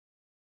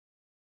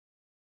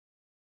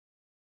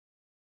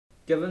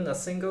Given a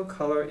single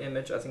color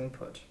image as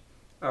input,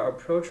 our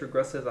approach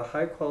regresses a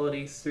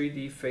high-quality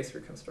 3D face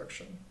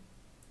reconstruction.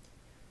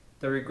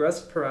 The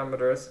regressed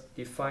parameters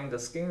define the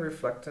skin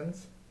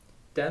reflectance,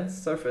 dense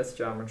surface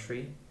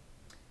geometry,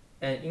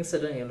 and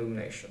incident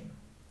illumination.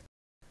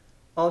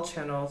 All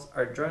channels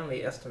are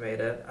jointly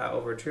estimated at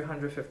over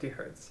 250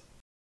 Hz.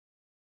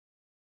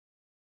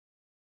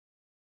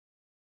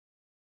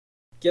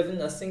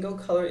 Given a single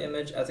color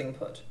image as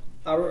input,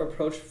 our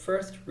approach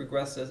first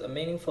regresses a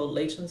meaningful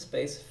latent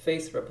space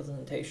face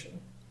representation.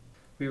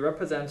 We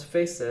represent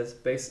faces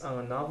based on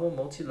a novel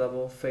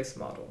multi-level face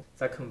model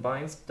that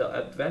combines the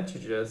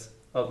advantages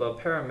of a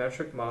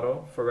parametric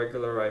model for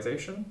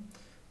regularization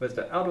with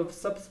the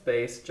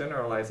out-of-subspace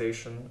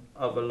generalization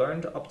of a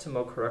learned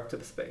optimal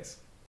corrective space.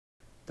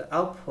 The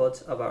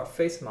output of our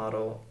face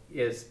model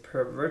is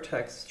per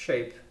vertex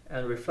shape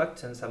and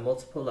reflectance at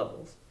multiple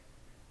levels.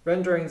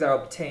 Renderings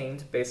are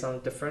obtained based on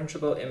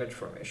differentiable image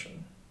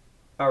formation.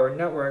 Our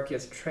network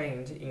is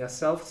trained in a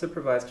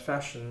self-supervised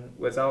fashion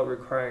without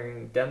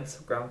requiring dense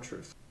ground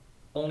truth.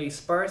 Only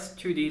sparse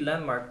 2D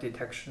landmark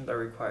detections are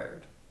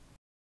required.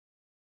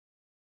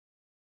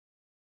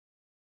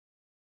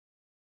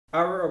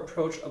 Our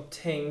approach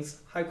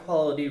obtains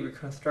high-quality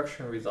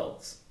reconstruction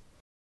results.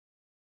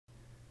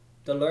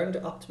 The learned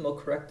optimal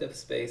corrective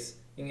space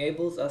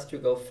enables us to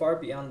go far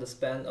beyond the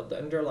span of the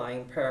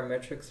underlying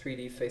parametric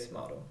 3D face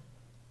model.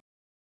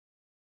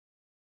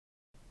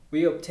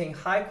 We obtain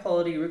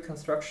high-quality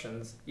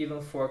reconstructions even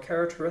for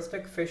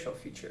characteristic facial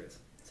features,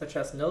 such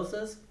as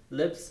noses,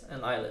 lips,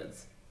 and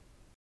eyelids.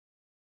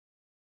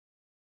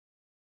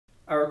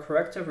 Our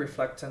corrective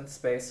reflectance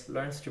space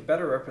learns to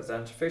better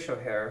represent facial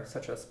hair,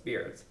 such as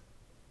beards.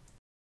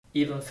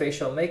 Even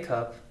facial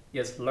makeup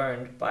is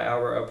learned by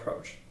our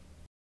approach.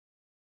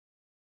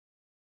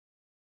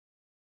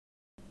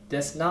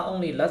 This not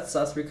only lets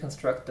us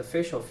reconstruct the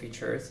facial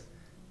features,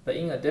 but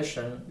in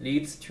addition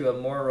leads to a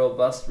more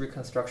robust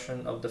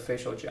reconstruction of the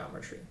facial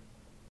geometry.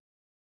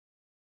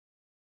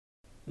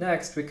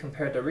 Next, we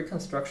compare the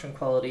reconstruction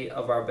quality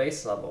of our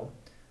base level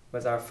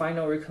with our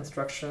final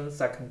reconstructions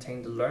that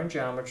contain the learned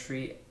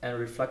geometry and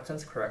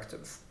reflectance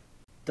correctives.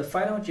 The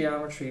final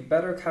geometry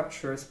better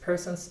captures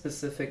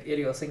person-specific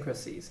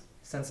idiosyncrasies,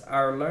 since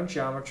our learned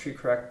geometry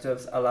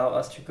correctives allow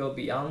us to go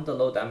beyond the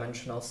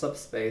low-dimensional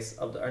subspace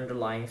of the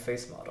underlying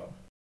face model.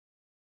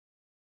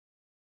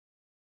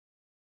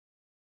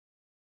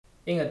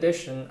 In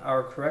addition,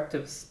 our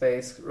corrective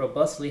space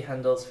robustly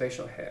handles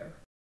facial hair.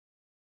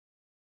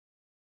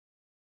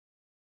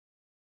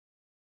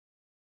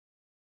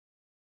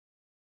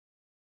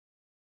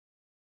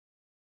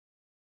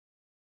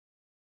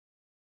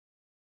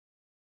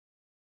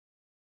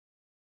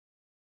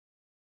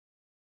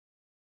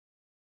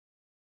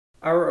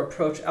 Our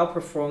approach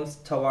outperforms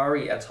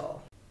Tawari et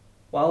al.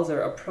 While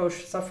their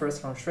approach suffers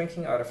from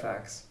shrinking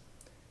artifacts,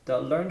 the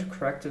learned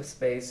corrective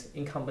space,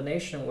 in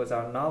combination with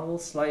our novel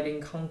sliding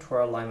contour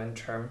alignment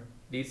term,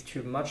 leads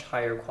to much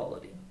higher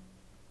quality.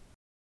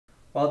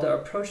 While the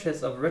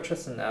approaches of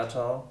Richardson et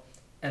al.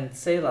 And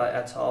Sela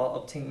et al.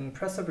 Obtain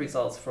impressive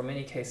results for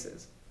many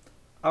cases,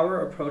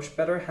 our approach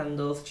better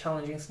handles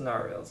challenging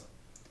scenarios,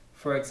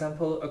 for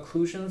example,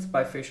 occlusions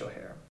by facial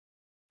hair.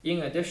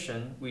 In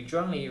addition, we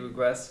jointly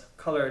regress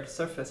colored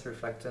surface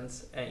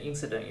reflectance and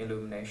incident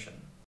illumination.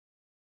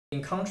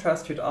 In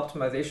contrast to the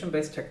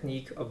optimization-based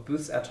technique of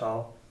Booth et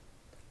al.,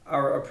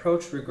 our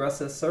approach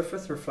regresses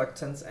surface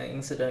reflectance and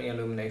incident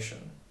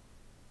illumination.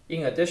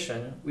 In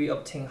addition, we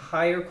obtain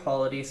higher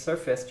quality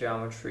surface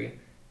geometry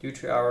due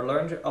to our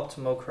learned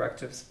optimal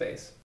corrective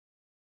space.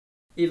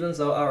 Even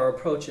though our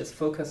approach is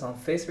focused on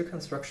face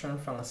reconstruction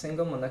from a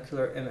single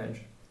monocular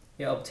image,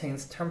 it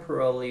obtains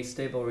temporally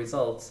stable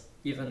results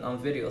even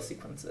on video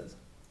sequences.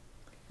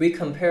 We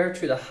compare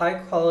to the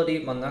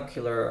high-quality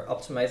monocular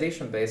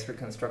optimization-based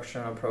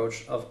reconstruction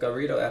approach of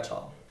Garrido et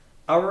al.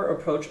 Our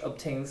approach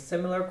obtains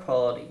similar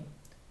quality,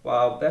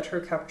 while better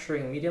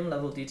capturing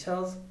medium-level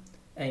details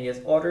and is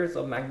orders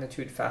of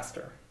magnitude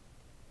faster.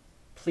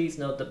 Please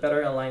note the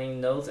better aligning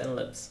nose and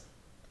lips.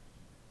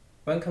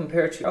 When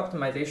compared to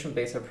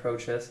optimization-based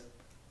approaches,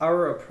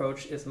 our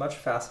approach is much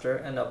faster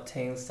and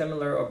obtains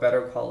similar or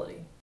better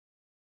quality.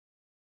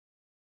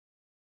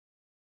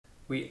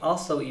 We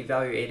also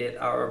evaluated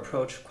our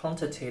approach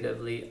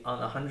quantitatively on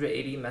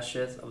 180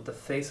 meshes of the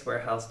Face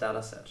Warehouse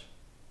dataset.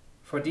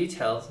 For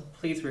details,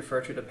 please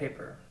refer to the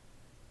paper.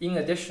 In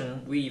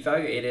addition, we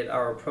evaluated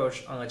our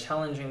approach on a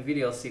challenging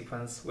video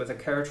sequence with a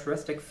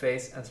characteristic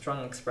face and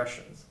strong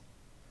expressions.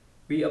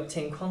 We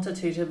obtained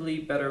quantitatively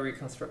better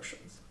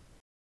reconstructions.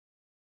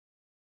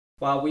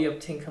 While we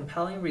obtain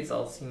compelling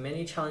results in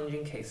many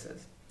challenging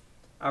cases,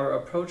 our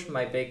approach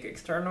might bake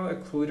external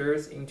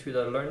occluders into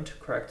the learned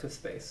corrective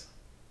space.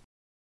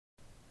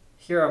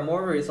 Here are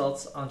more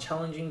results on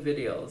challenging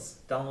videos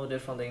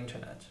downloaded from the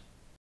internet.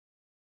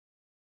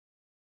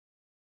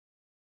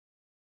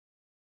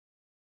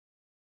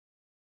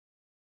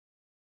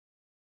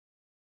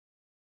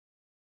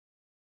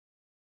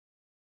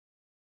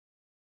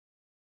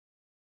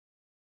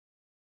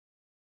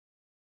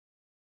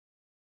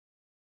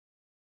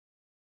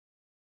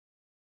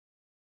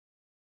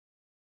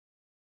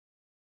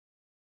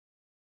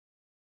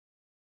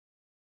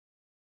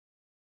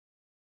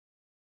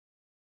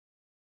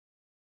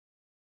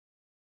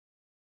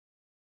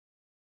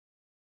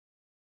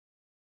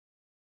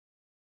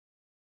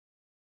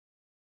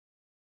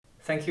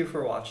 Thank you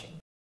for watching.